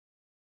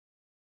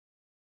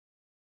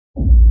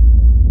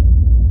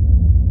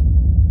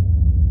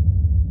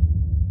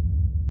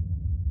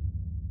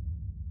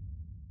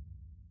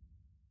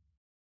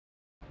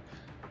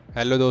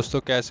Hello दोस्तों,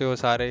 कैसे हो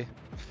सारे।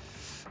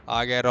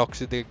 आ गया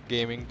रॉक्सी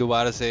गेमिंग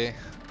दोबारा से।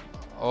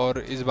 और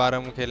इस बार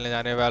हम खेलने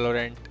जा रहे हैं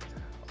वैलोरेंट।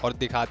 और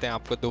दिखाते हैं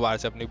आपको दोबारा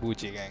से अपनी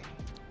बूची गैंग।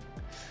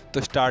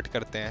 तो स्टार्ट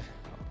करते हैं।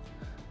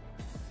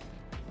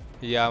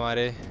 ये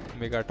हमारे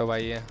मिकाटो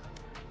भाई हैं।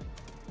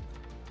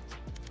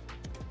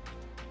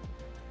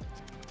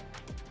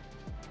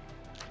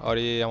 और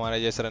ये हमारा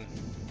जसरन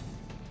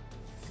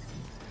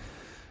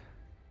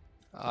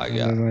आ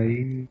गया। हेलो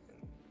भाई।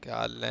 क्या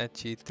हाल है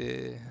चीते।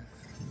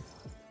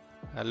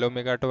 हेलो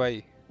मिकाटो भाई।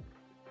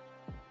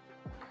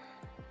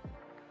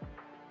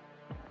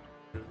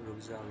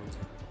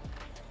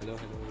 हेलो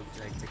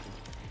एक सेकंड।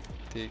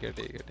 ठीक है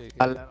ठीक है ठीक है।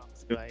 अल्लाह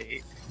भाई।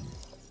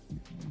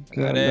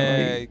 क्या हाल अरे है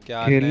भाई? क्या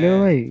हाल खेल रहे हो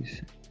है। भाई?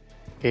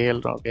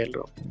 खेल रहा हूँ।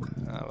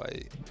 हाँ भाई।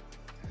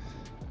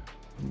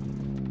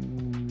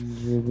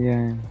 ये भी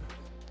है।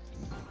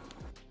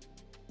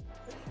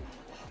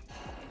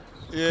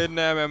 ये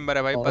नया मेंबर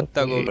है भाई, और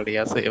पत्ता भाई गोभी।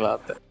 बढ़िया सही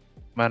बात है।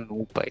 मैं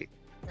नूब भाई।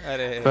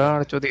 अरे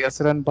पर जो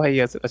असरन भाई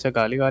अच्छा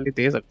गाली वाली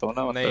दे सकता हूँ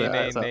ना, मतलब नहीं यार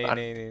नहीं ऐसा नहीं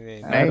नहीं नहीं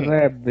नहीं नहीं।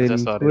 अरे अच्छा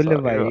सॉरी बिल्कुल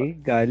सॉरी। भाई,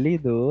 गाली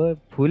दो।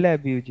 Full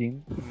abusing.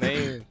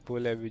 नहीं,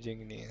 फुल एब्यूजिंग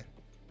नहीं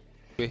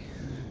है।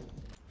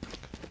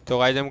 तो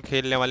गाइस हम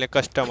खेलने वाले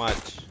कस्टम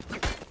आज।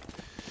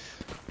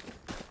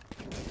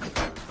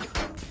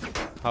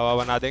 हवा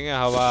बना देंगे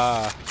हवा।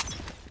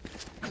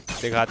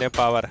 दिखाते हैं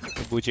पावर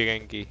बूची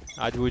गैंग की।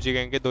 आज बूची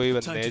गैंग के दो ही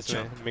बंदे हैं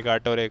इसमें,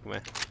 मिकाटो और एक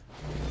में।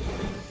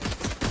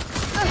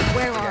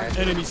 Where are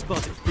you? Enemy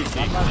spotted.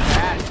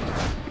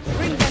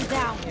 Bring them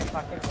down.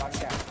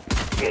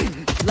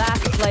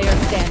 Last player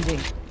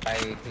standing.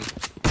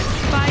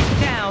 Spike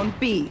down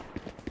B.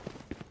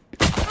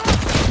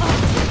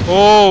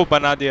 ओ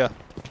बना दिया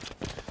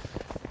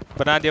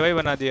भाई,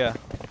 बना दिया।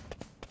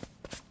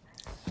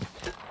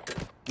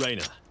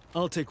 Raina,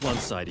 I'll take one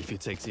side if you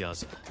take the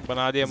other.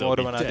 बना दिया They'll मोर,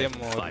 be बना dead दिया in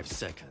मोर। 5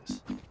 seconds.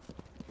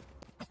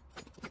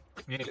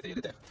 ये नहीं लेते, ये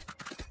लेते हैं।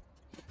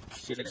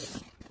 ये ले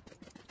लेंगे।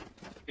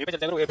 ए पे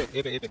चलते हैं, ए पे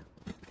ए पे ए पे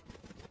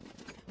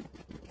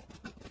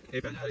ए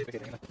पे ए पे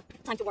खेलेंगे ना।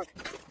 Time to work.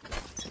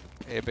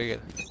 ए पे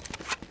खेल।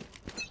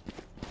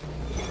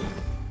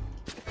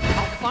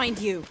 I'll find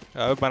you.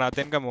 अब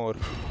बनाते हैं इनका मोर।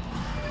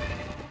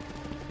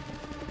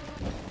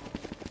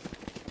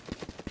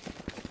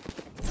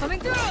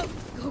 Coming through.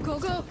 Go go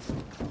go.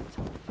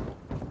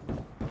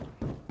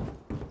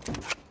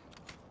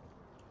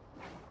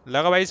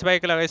 लगा भाई,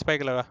 स्पाइक लगा,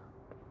 स्पाइक लगा।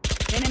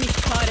 Enemy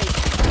spotted.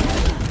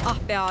 Ah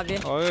be abi.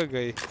 ओए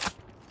गई।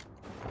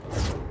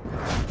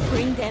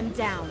 Bring them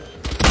down.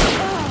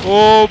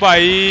 ओ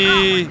भाई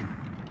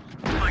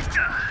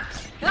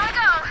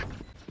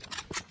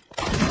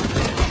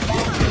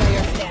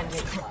Player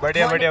standing.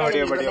 बढ़िया One बढ़िया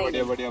बढ़िया enemy बढ़िया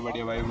remaining. बढ़िया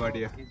बढ़िया भाई,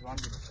 बढ़िया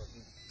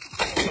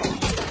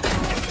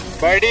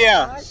बढ़िया,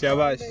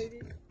 शाबाश।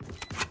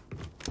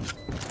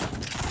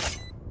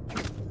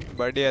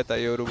 बढ़िया था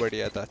योरू,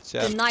 बढ़िया था। The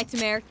चल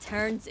nightmare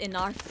turns in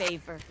our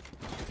favor.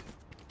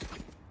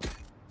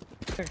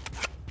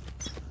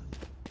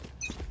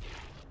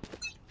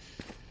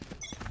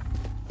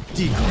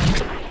 Decoy.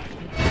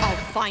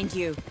 I'll find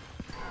you.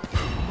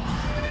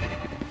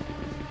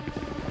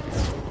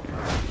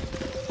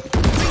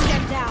 Bring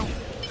them down.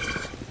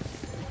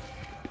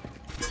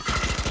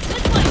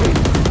 This way.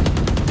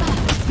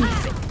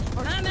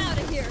 I'm out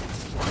of here.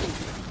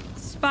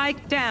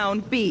 Spike down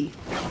B.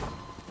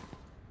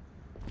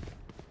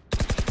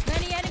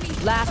 Many enemies.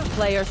 Last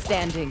player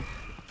standing.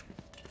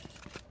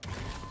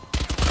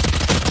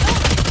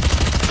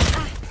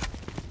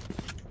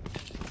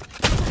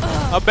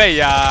 अबे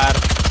यार।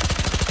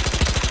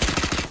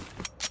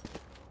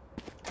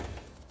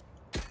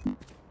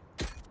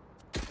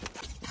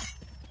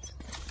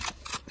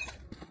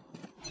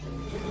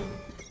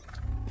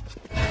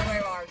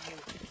 Where are you?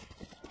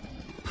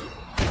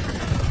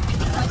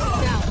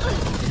 Down.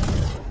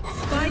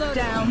 Spike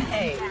down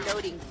A.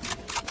 Reloading.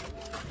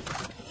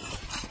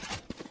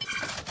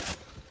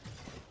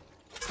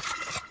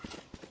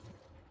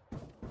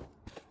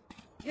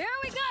 Here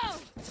we go.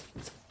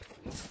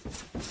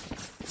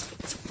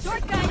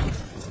 Short gun.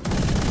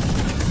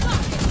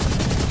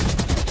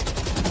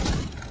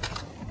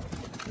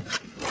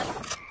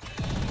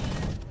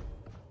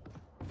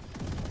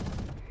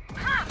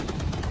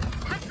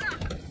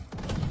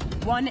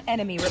 One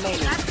enemy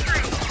remaining.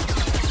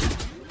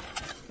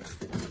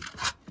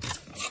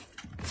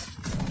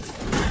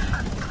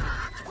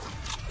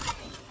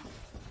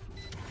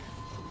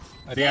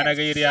 Riyana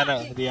गई, रियाना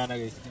रियाना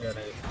गई,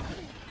 रियाना गई।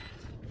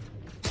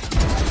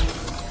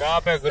 कहाँ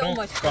पे गुरु, So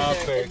much कहाँ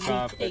for पे their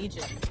कहाँ elite पे।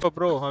 agent. तो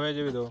ब्रो हमें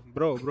जो भी दो,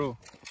 bro bro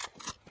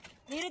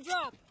Need a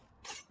drop.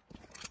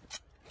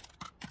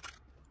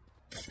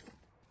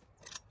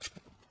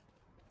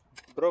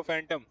 Bro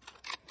Phantom,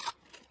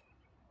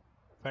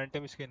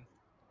 Phantom skin.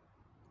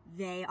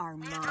 They are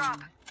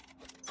mine.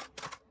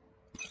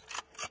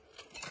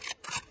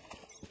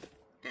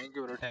 Thank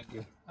you bro, thank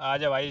you.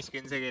 आजा भाई,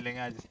 स्किन से खेलेंगे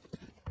आज।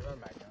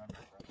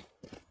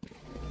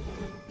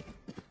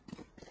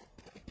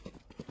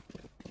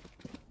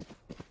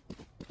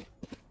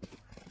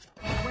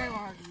 Where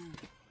are you?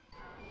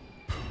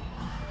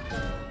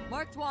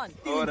 Mark Marked one.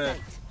 और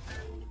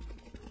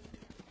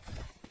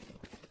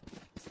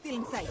Still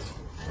in sight.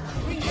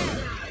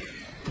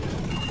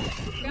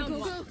 Round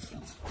one.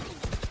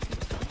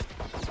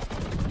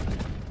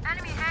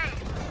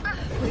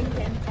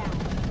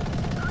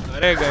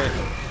 अरे गए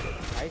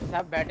भाई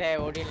सब बैठे हैं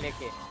ओडिन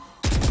लेके।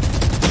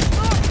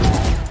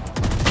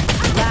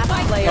 Last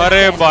player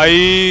अरे standing. भाई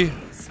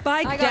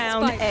Spike I got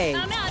down spike. A.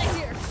 I'm out of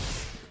here.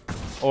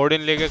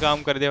 Odin लेके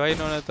काम कर दिया भाई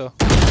इन्होंने तो।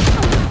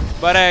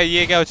 पर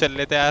ये क्या चल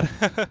रहे थे यार।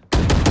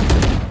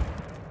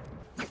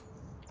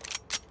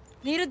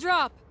 Need a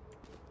drop.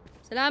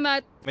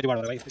 Salamat. मैं जुगाड़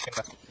भाई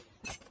इसका।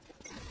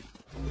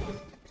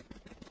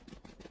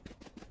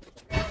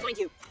 Thank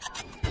you.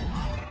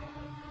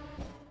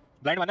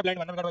 ब्लाइंड मारो ब्लाइंड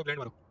मारो ब्लाइंड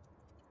मारो।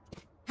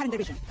 Hand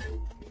division.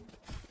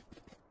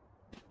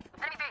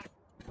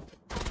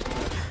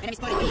 Enemy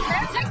spotted.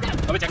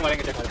 अबे चेक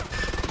मारेंगे चेक मारेंगे।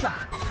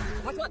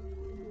 Marked one.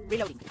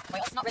 Reloading. My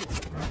ult's not ready.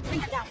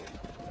 Bring that down.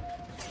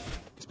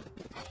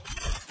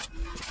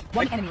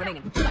 One enemy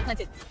remaining.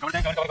 Planted. Cover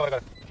कर कवर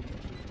कर।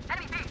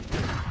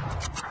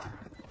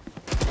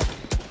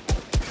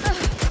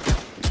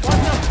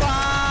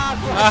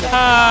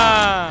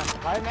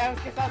 भाई मैं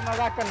उसके साथ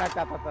मजाक करना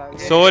चाहता था।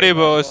 सॉरी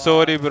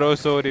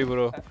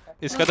ब्रो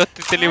इसका तो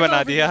तितली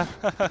बना दिया।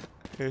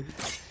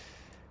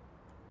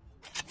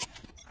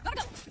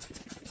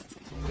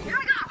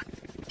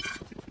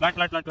 प्लांट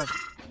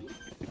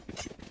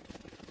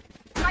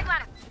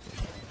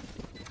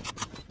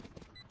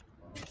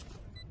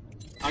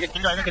आगे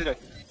किल जाओ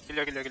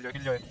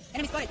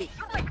Enemy spotted B.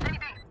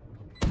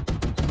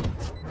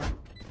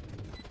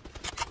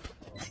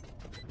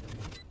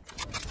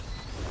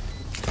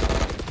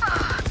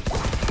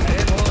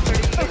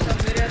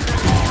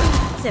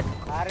 Sip.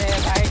 अरे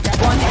भाई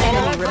One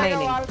enemy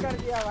remaining. कॉल कर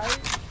दिया भाई।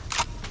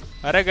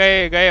 अरे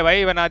गए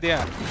भाई बना दिया।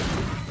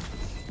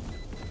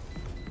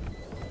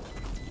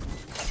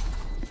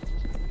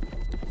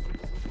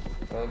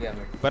 हो गया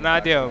मैं। बना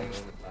दिया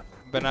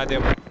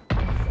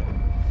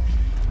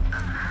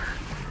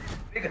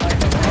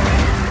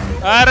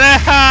अरे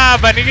हाँ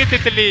बन गई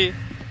तितली।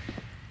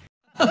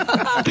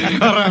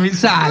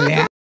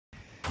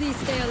 Please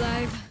stay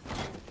alive.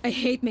 I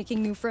hate making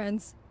new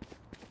friends.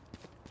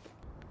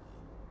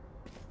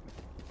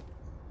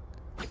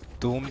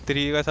 धूम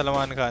 3 का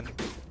सलमान खान है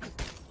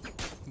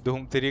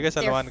धूम 3 का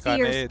सलमान खान।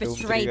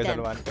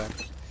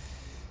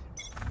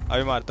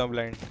 अभी मारता हूँ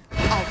blind.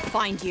 I'll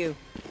find you.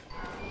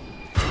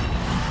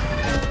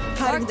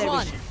 Marked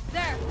one.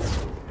 There.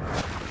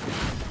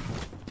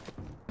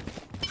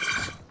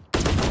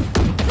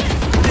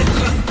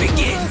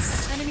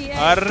 Enemy A.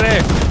 अरे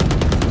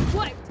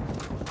Wiped.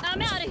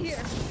 I'm out of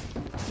here.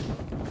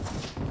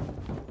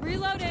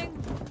 Reloading.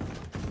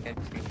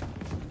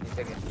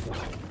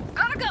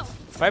 Gotta go.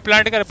 भाई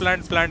प्लांट कर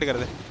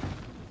दे।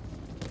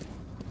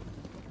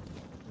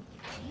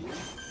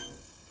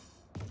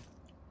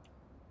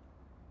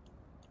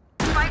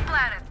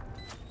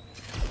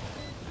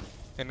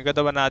 इनका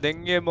तो बना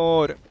देंगे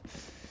मोर।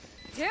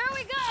 Here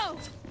we go.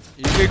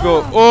 ये गो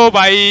ओ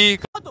भाई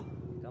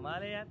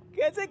कमाल है यार,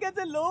 कैसे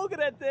कैसे लोग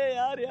रहते हैं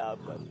यार यहाँ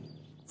पर।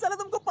 साला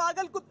तुमको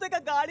पागल कुत्ते का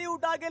गाड़ी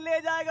उठा के ले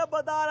जाएगा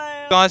बता रहे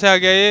हैं। कहाँ से आ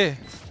गया ये?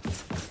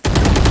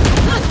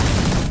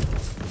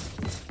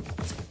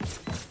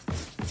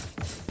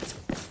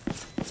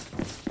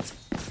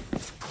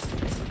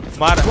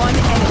 मार। One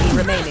enemy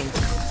remaining.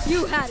 You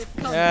had it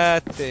coming. या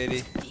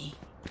तेरी।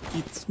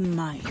 It's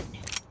mine,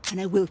 and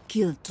I will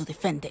kill to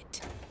defend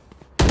it.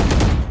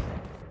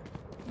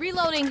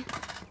 Reloading.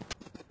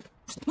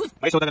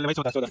 भाई सोता कर ले, भाई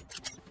सोता।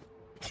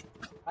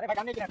 अरे भाई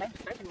सामने की ना टाइम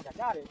हो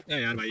क्या रे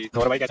यार भाई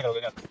थोड़ा भाई कैसे करोगे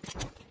यार?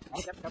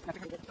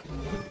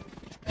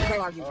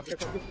 Where are you?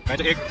 मैं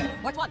तो एक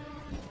What one?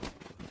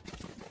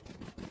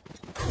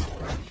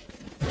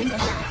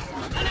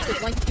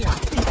 One here.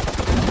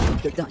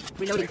 You're done.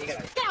 Reloading. Get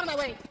out of my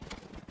way.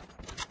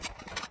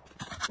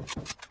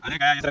 अरे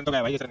गया ये रन तो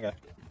गया भाई, ये रन गया।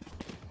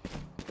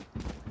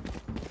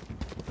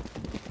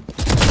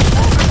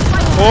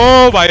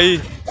 ओ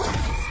भाई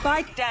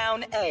Spike down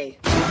A.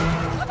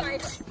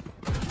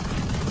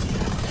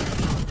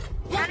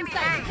 Enemy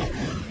A.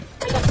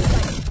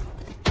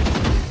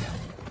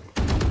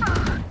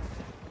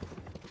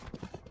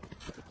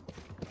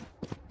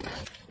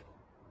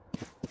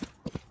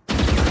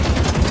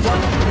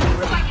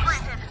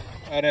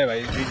 अरे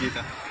भाई जी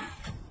जीता।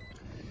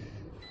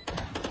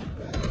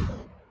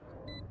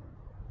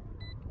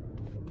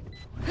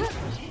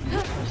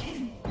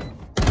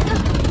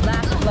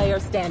 Last player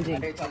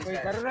standing. कोई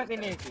जरूरत ही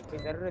नहीं थी, कोई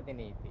जरूरत ही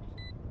नहीं थी।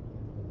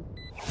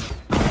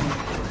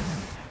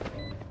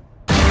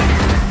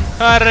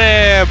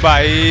 अरे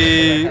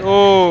भाई ओ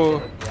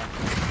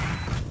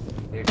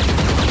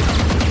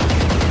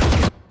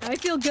I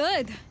feel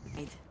good.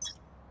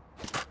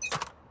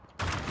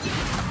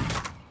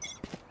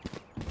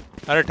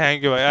 अरे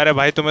थैंक यू भाई। अरे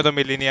भाई तुम्हें तो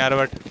मिली नहीं यार,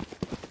 बट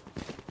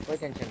कोई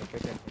टेंशन नहीं, कोई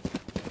टेंशन नहीं।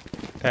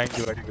 थैंक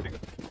यू भाई।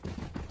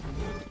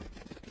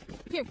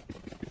 Here.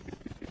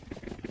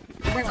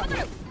 Where are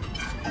you?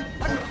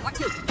 What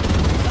you?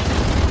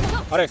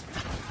 अरे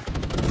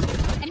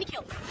Enemy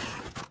kill.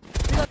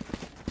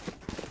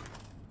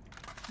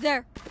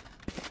 There.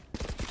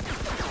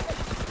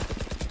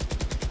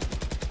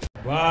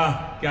 वाह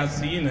क्या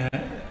सीन है,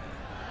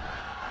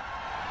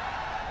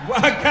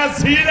 वाह क्या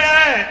सीन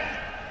है।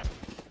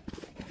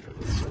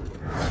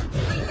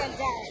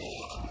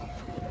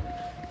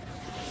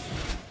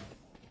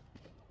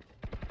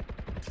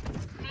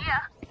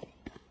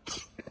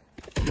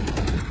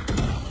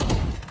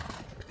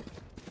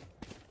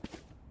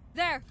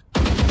 There.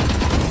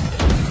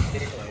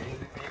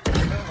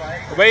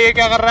 भाई ये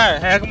क्या कर रहा है?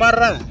 हैक मार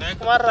रहा है,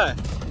 हैक मार रहा है।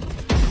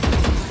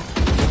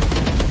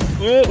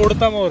 ये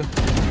उड़ता मोर।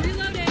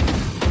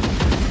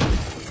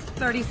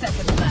 30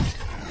 seconds left.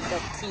 The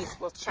teeth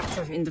will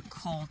chatter in the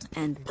cold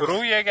and गुरु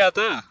ये क्या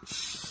था?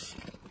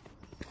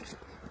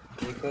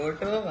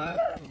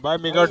 भाई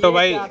मिकोटो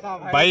भाई,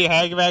 भाई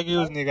हैक वैक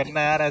यूज नहीं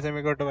करना यार ऐसे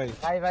मिकोटो भाई।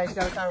 भाई भाई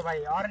चलता हूँ भाई,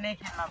 और नहीं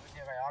खेलना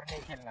मुझे भाई, और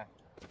नहीं खेलना।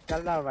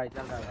 चल रहा हूँ भाई,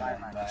 चल रहा हूँ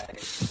भाई।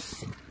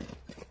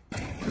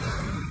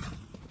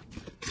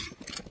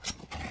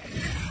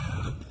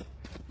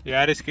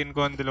 यार स्किन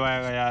कौन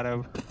दिलवाएगा यार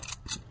अब?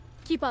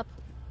 Keep up.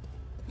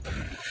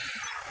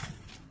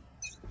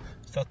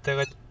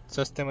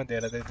 सस्ते में दे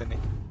रहे थे इतनी।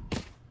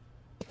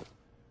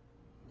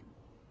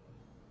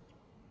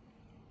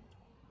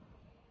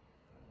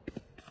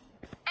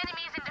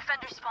 Enemies in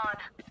defender spawn.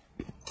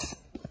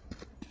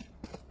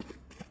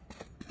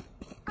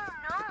 Oh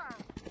no.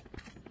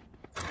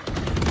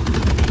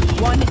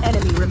 one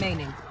enemy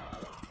remaining.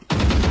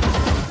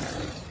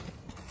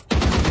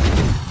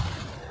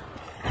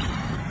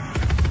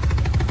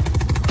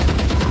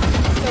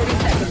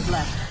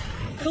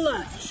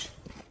 Clutch.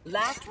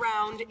 Last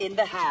round in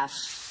the half.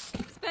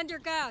 Spend your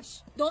cash.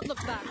 Don't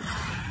look back.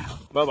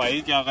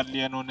 भाई क्या कर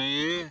लिया इन्होंने?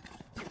 ये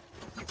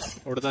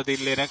उड़ता तीर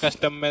ले रहे हैं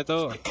कस्टम में तो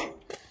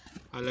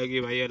अलग ही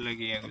भाई, अलग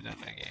ही है, कुछ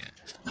अलग ही है।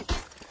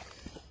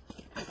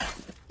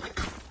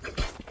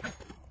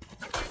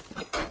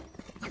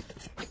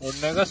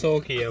 उड़ने का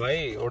शौक ही है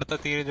भाई, उड़ता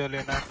तीर जो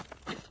लेना।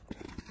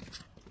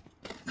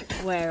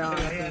 Where are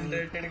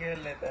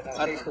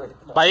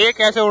भाई ये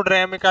कैसे उड़ रहे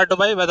हैं मिकाटो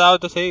भाई, बताओ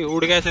तो सही,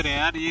 उड़ कैसे रहे हैं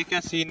यार? ये क्या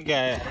सीन क्या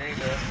है?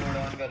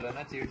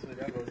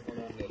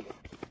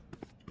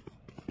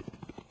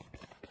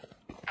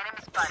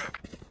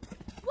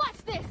 Watch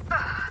this.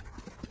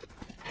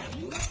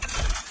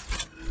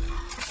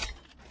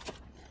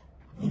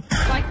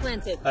 Spike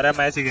planted. अरे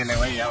मैच ही खेलेंगे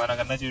भाई, हमारा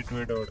करना चीट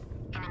ट्वीट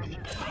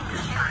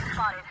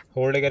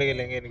होल्ड करके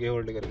लेंगे इनके,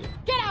 होल्ड करके।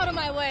 Get out of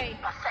my way.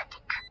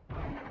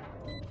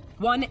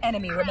 one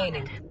enemy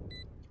remaining?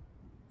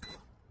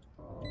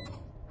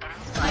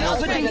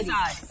 Switching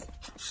sides.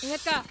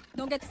 Heka,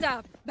 don't get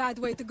stabbed. Bad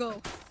way to go.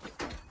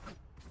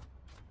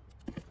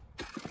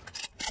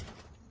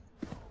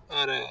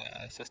 अरे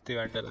सस्ती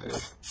वेंडर लगे।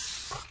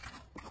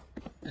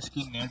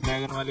 स्किन है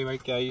ड्रैगन वाली भाई,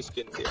 क्या ही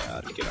स्किन थी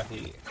यार, क्या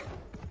ही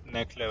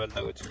नेक्स्ट लेवल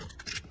था कुछ।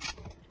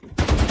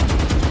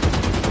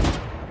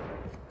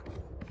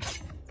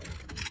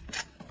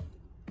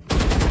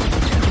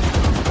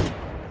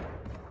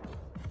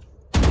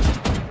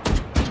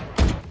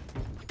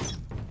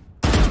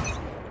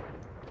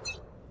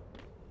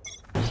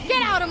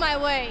 Get out of my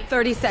way.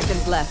 30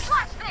 seconds left.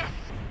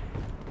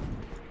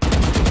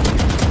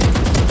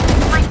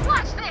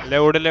 ले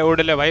उड़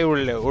ले भाई, उड़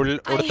ले,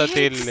 उड़ता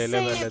तेल ले ले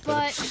पहले तो।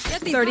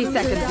 30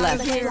 seconds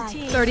left.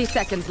 30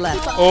 seconds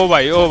left. ओ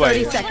भाई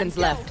 30 seconds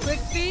left.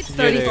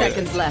 30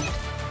 seconds left.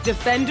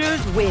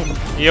 Defenders win.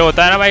 ये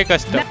होता है ना भाई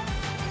कस्टम,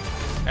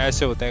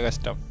 ऐसे होता है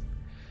कस्टम।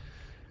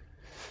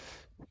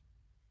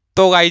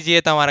 तो गाइस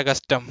ये था हमारा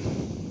कस्टम,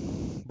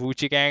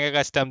 बूची कहेंगे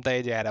कस्टम था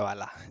ये जहर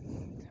वाला।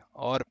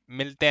 और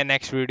मिलते हैं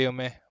नेक्स्ट वीडियो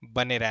में,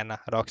 बने रहना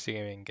रॉक्सी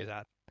गेमिंग के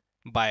साथ।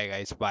 Bye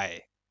guys, bye.